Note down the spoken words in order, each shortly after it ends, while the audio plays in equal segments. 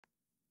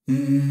Let's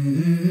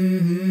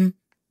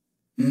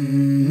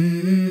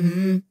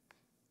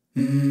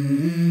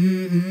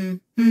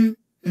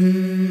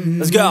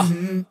go.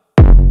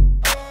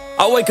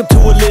 I wake up to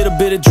a little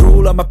bit of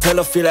drool on my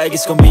pillow, feel like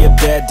it's gonna be a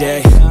bad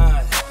day.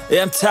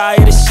 Yeah, I'm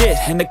tired of shit,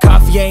 and the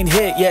coffee ain't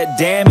hit yet,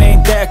 damn,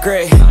 ain't that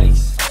great.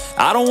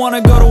 I don't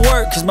wanna go to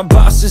work, cause my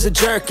boss is a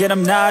jerk, and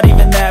I'm not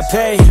even that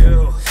paid.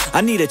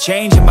 I need a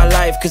change in my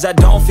life, cause I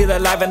don't feel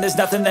alive, and there's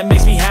nothing that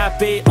makes me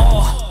happy.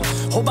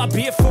 Hold my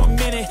beer for a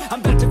minute,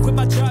 I'm about to quit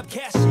my job,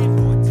 cash in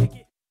for a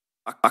ticket.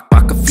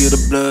 I can feel the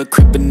blood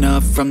creeping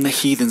up from the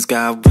heathens.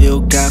 Got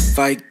will, got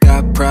fight,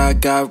 got pride,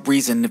 got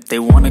reason. If they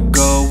wanna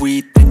go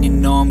eat, then you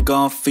know I'm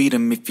gon' feed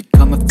them. If you're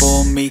coming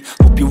for me,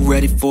 hope you're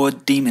ready for a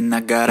demon.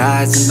 I got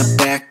eyes in the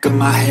back of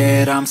my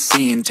head, I'm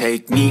seeing.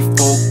 Take me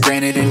for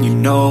granted and you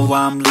know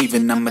I'm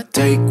leaving. I'ma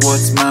take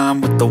what's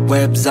mine with the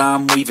webs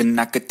I'm weaving.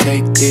 I could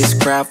take this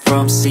crowd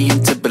from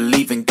seeing to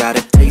believing. Got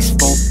a taste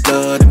for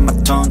blood and my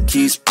tongue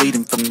keeps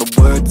bleeding from the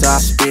words I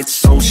spit.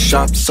 So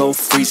sharp, so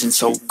freezing,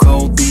 so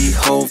cold,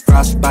 behold,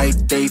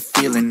 frostbite they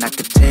feeling. I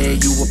could tear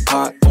you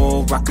apart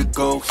or I could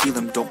go heal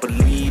them. Don't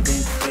believe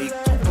in fate,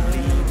 don't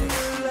believe in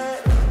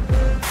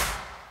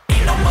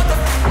ain't no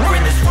motherfucker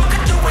in this world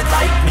could do it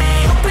like me.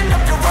 Open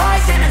up your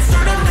eyes and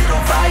insert a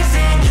little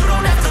rising. You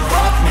don't have to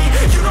love me,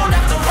 you don't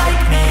have to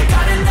like me.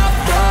 Got enough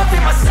love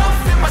in myself,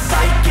 in my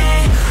psyche.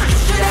 You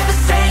should have the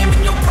same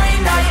in your brain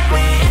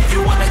nightly. If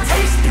you wanna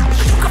taste it,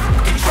 you can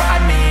fucking try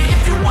me.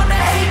 If you wanna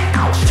hate,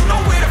 you know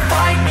where to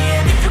find me.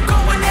 And if you go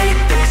and hate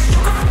this, you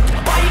can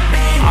fucking bite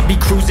me. I'll be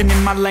cruising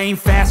in my lane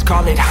fast,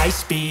 call it high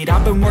speed.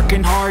 I've been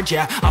working hard,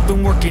 yeah, I've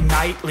been working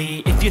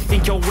nightly. If you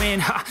think you'll win,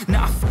 ha,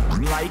 nah,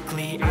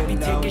 unlikely. I be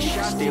taking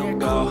shots, still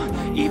go.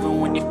 Even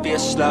when you feel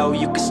slow,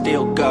 you can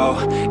still go.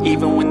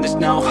 Even when there's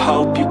no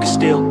hope, you can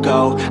still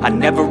go. I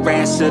never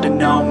answer to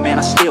no, man,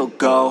 I still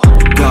go.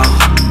 Go,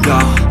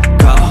 go,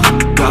 go,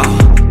 go,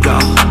 go,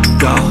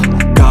 go,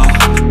 go,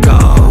 go,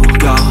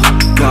 go,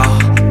 go,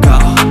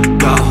 go,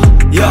 go,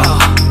 yo,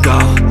 go,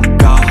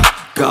 go,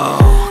 go.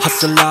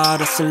 Hustle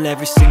hard, hustle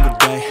every single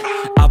day.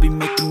 I'll be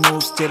making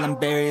moves till I'm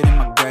buried in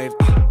my grave.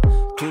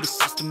 To the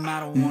system, I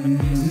don't wanna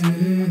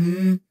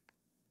miss.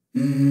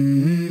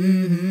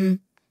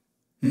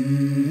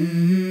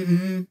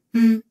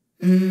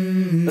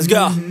 Let's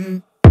go.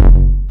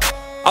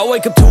 I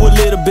wake up to a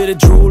little bit of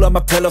drool on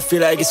my pillow,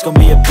 feel like it's gonna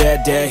be a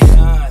bad day.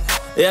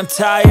 Yeah, I'm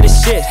tired of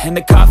shit, and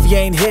the coffee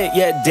ain't hit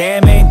yet,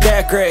 damn, ain't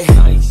that great.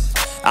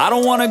 I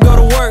don't wanna go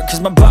to work, cause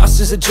my boss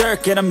is a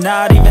jerk, and I'm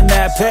not even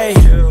that paid.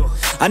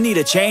 I need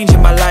a change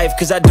in my life,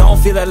 cause I don't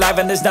feel alive,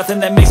 and there's nothing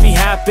that makes me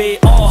happy.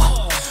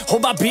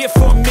 Hold my beer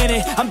for a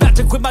minute, I'm about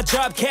to quit my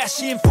job,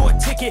 cash in for a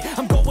ticket.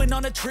 I'm going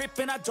on a trip,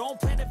 and I don't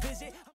plan to visit.